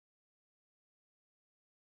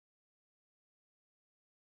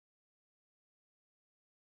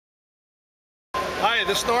Hi,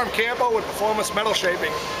 this is Campeau with Performance Metal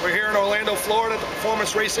Shaping. We're here in Orlando, Florida at the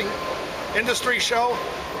Performance Racing Industry Show.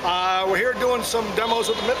 We're here doing some demos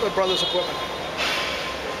with the Mittler Brothers equipment.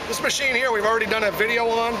 This machine here we've already done a video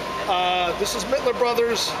on. This is Mittler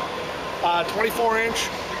Brothers 24-inch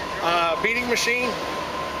beading machine.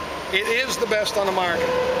 It is the best on the market.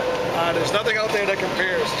 There's nothing out there that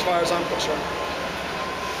compares as far as I'm concerned.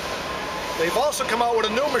 They've also come out with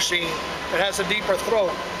a new machine that has a deeper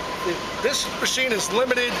throat. This machine is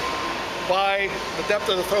limited by the depth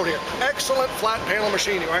of the throat here. Excellent flat panel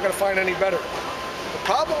machine. You aren't going to find any better. The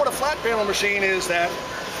problem with a flat panel machine is that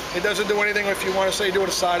it doesn't do anything if you want to say do it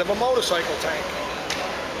the side of a motorcycle tank.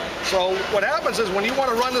 So what happens is when you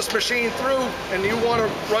want to run this machine through and you want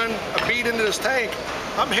to run a bead into this tank,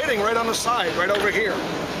 I'm hitting right on the side, right over here.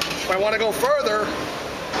 If I want to go further,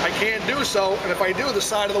 I can't do so, and if I do, the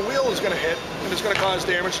side of the wheel is going to hit, and it's going to cause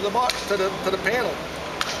damage to the panel.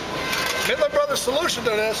 Mittler Brothers' solution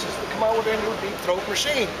to this is to come out with a new deep throat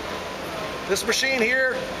machine. This machine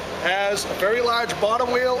here has a very large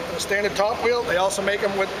bottom wheel and a standard top wheel. They also make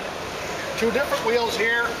them with two different wheels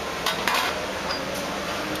here,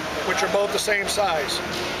 which are both the same size,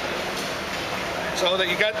 so that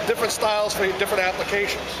you got different styles for different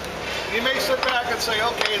applications. You may sit back and say,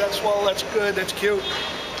 okay, that's good, that's cute.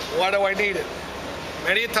 Why do I need it?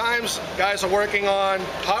 Many times, guys are working on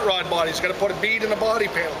hot rod bodies. Got to put a bead in the body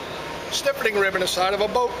panel, stiffening ribbon inside of a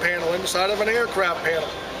boat panel, inside of an aircraft panel,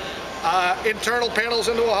 internal panels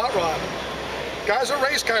into a hot rod. Guys are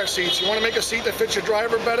race car seats. You want to make a seat that fits your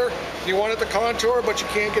driver better. You want it to contour, but you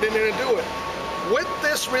can't get in there to do it. With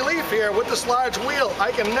this relief here, with this large wheel,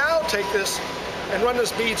 I can now take this and run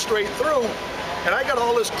this bead straight through, and I got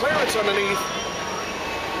all this clearance underneath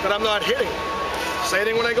that I'm not hitting. Same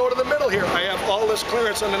thing when I go to the middle here. I have all this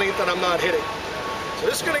clearance underneath that I'm not hitting. So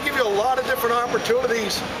this is going to give you a lot of different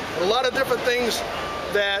opportunities, a lot of different things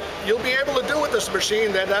that you'll be able to do with this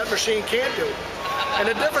machine that machine can't do. And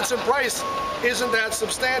the difference in price isn't that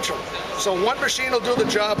substantial. So one machine will do the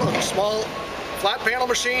job of a small flat panel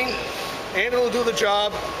machine, and it'll do the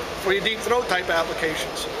job for your deep throat type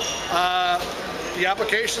applications. The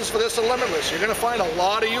applications for this are limitless. You're going to find a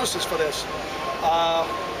lot of uses for this.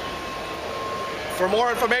 For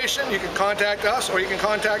more information, you can contact us or you can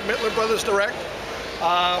contact Mittler Brothers direct,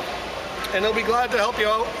 and they'll be glad to help you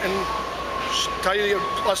out and tell you the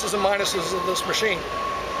pluses and minuses of this machine.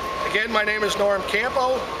 Again, my name is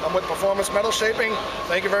Campeau. I'm with Performance Metal Shaping.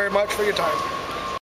 Thank you very much for your time.